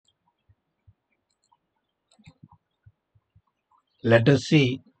Let us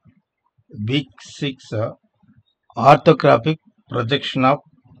see week 6 orthographic projection of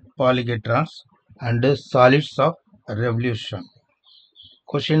polyhedrons and solids of revolution.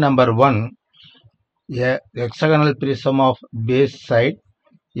 Question number 1. A hexagonal prism of base side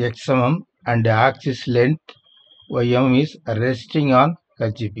xm and axis length ym is resting on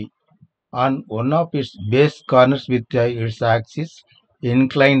HB. On one of its base corners with its axis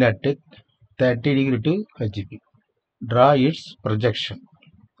inclined at 30 degree to HB. Draw its projection.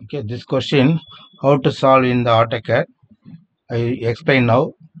 Okay, this question how to solve in the AutoCAD. I explain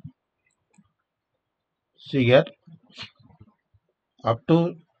now. See here, up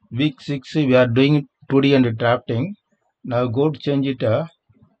to week 6 we are doing 2D and drafting. Now go to change it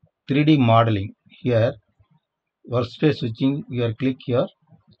 3D modeling. Here workspace switching, you click here,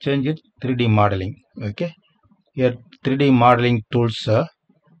 change it 3D modeling. Okay, here 3D modeling tools. So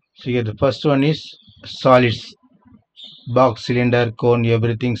here the first one is solids, box, cylinder, cone,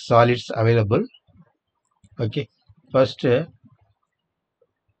 everything solids available. Okay, first you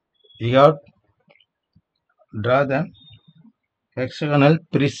have draw the hexagonal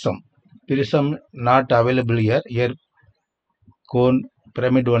prism. Prism not available here. Here cone,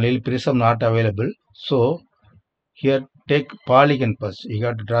 pyramid only, prism not available. So here take polygon first. You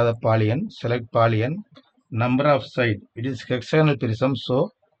have to draw the polygon. Select polygon. Number of side. It is hexagonal prism. So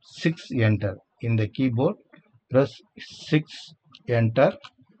 6 enter. In the keyboard press 6 enter.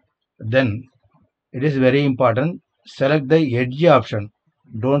 Then it is very important. Select the edge option.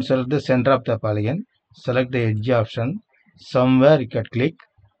 Don't select the center of the polygon. Select the edge option. Somewhere you can click.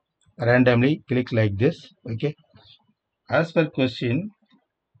 Randomly click like this. Okay. As per question,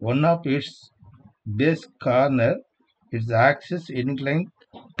 one of its base corner, its axis inclined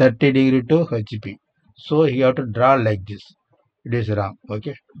 30 degree to HP. So you have to draw like this. It is wrong.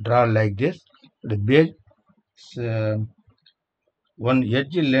 Okay. Draw like this. The base one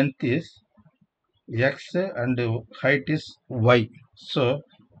edge length is x and height is y. So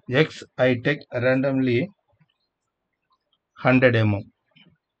x I take randomly 100 mm.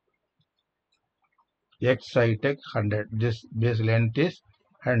 X I take 100. This base length is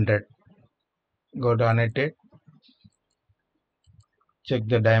 100. Go to annotate. Check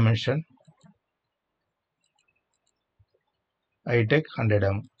the dimension. I take 100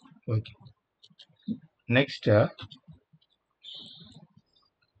 mm. Okay. Next,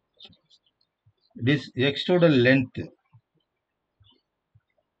 this extruded length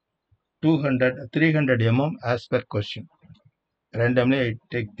 300 mm as per question. Randomly I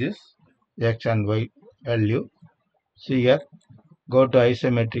take this x and y value. See here. Go to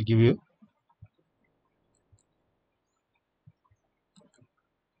isometric view.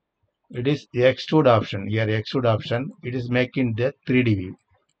 It is extrude option. Here extrude option. It is making the 3D view.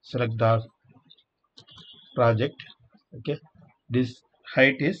 Select the project. Okay. This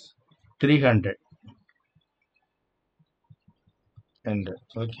height is 300. And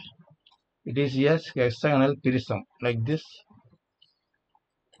okay. It is yes hexagonal prism like this.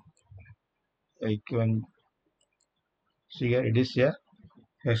 I can see here. It is a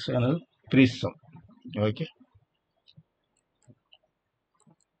hexagonal prism. Okay.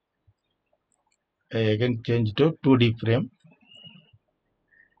 I again change to 2D frame.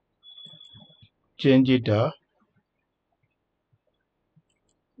 Change it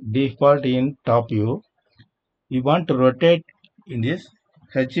default in top view. We want to rotate in this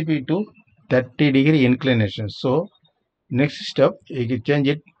HP to 30 degree inclination. So next step you can change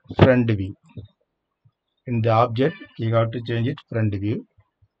it front view. In the object you have to change it front view.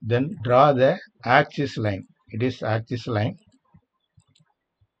 Then draw the axis line. It is axis line.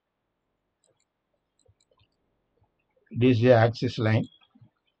 This is the axis line.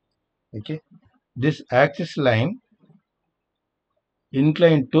 Okay. This axis line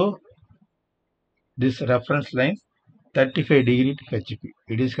inclined to this reference line 35 degree to HP.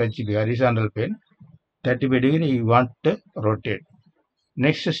 It is HP horizontal plane. 35 degree you want to rotate.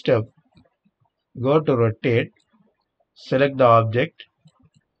 Next step, go to rotate. Select the object.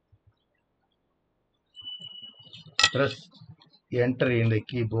 Press enter in the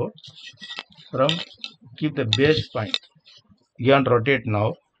keyboard. From keep the base point. You want to rotate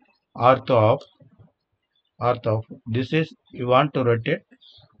now. Ortho of. This is you want to rotate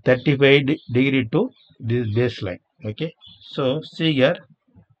 35 degree to this baseline. Okay. So see here.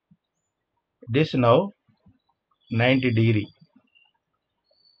 This now 90 degree.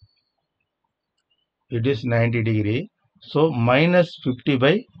 It is 90 degree. So minus 50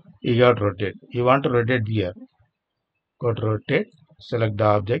 by you got to rotate. You want to rotate here. Go to rotate. Select the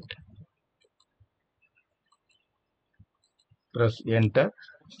object. Press enter.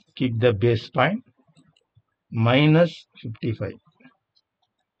 Keep the base point minus 55.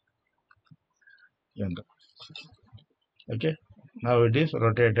 enter. Okay, now it is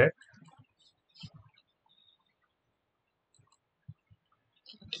rotated.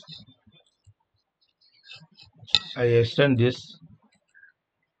 I extend this.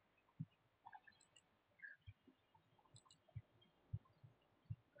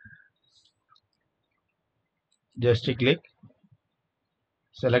 Just click,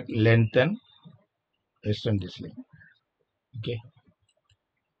 select lengthen, extend this line. Okay,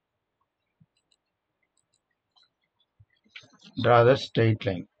 draw the straight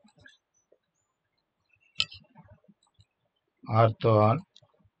line. Ortho on.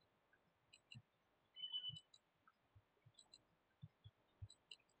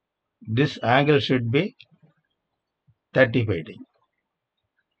 This angle should be 35 degrees.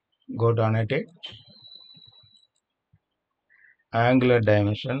 Go to annotate. Angular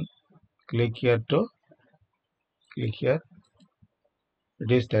dimension. Click here to click here.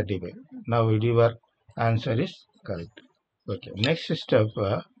 It is 35. Now your answer is correct. Okay. Next step.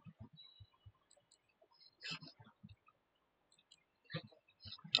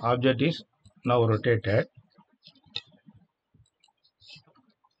 Object is now rotated.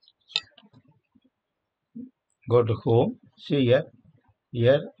 Go to home. See here.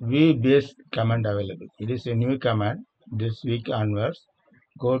 Here view based command available. It is a new command. This week onwards.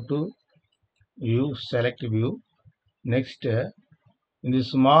 Go to view. Select view. Next. In the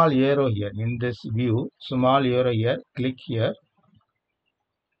small arrow here, in this view, small arrow here, click here.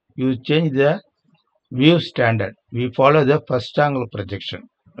 You change the view standard. We follow the first angle projection.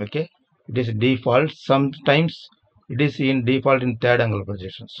 Okay, it is default. Sometimes it is in default in third angle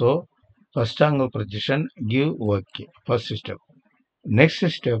projection. So first angle projection give OK. First step. Next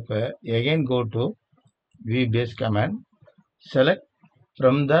step, again go to view base command. Select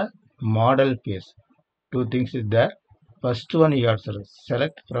from the model face. Two things is there. First one you have to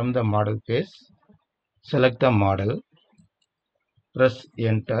select from the model face. Select the model. Press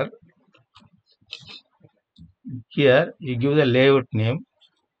enter. Here you give the layout name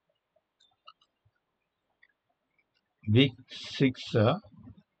week 6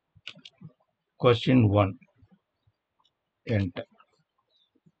 question 1, enter.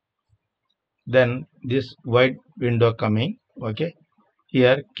 Then this white window coming. Okay,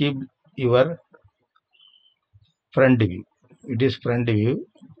 here keep your front view. It is front view.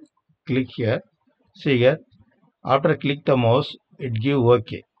 Click here. See here. After click the mouse, it give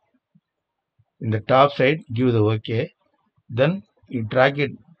OK. In the top side give the OK. Then you drag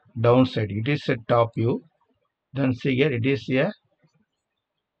it downside. It is a top view. Then see here, it is a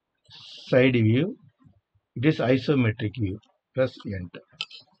side view. It is isometric view. Press enter.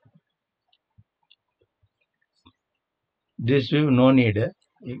 This view no need,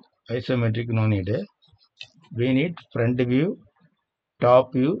 isometric no need. We need front view,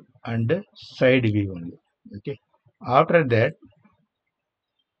 top view and side view only. Okay. After that,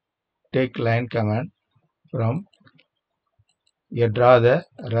 take line command from you draw the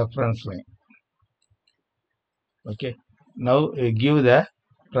reference line. Okay. Now you give the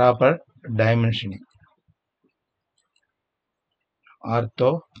proper dimensioning.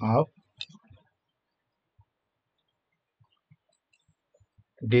 Ortho of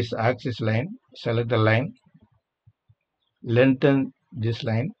this axis line. Select the line. Lengthen this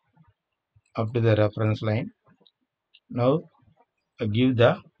line up to the reference line. Now give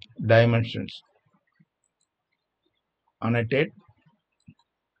the dimensions. Annotate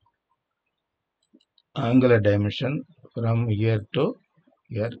angular dimension from here to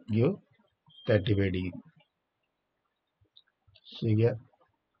here, give 35 degree. See here,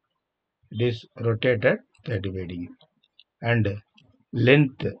 it is rotated 35 degree. And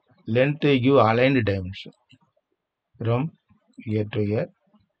length give aligned dimension from here to here.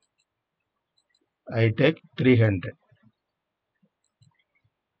 I take 300.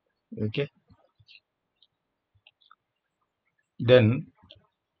 Okay. Then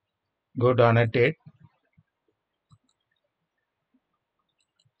go to annotate.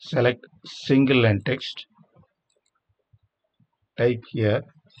 Select single line text. Type here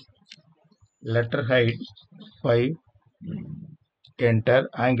letter height 5. Enter.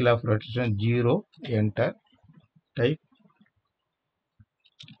 Angle of rotation 0. Enter. Type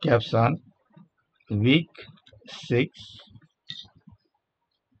caption week 6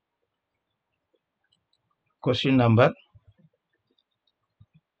 question number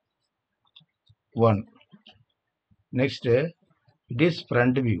 1. Next, it is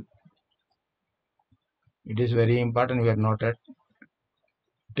front view. It is very important. We are not at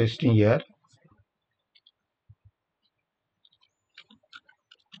testing here.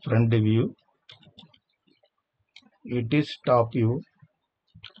 Front view. It is top view.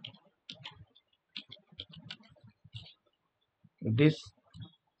 It is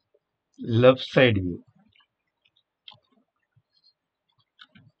left side view.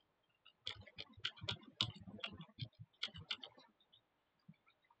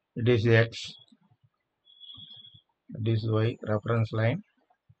 It is X. It is Y reference line.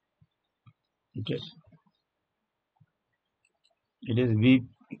 Okay. It is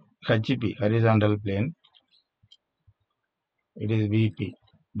HP horizontal plane. It is VP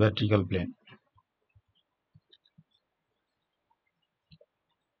vertical plane.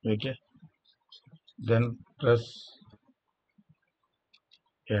 Okay. Then press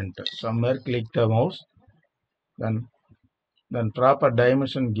enter. Somewhere click the mouse. Then proper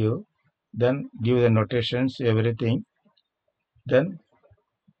dimension give. Then give the notations, everything. Then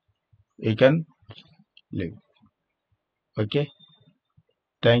you can leave. Okay.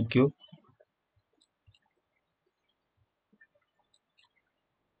 Thank you.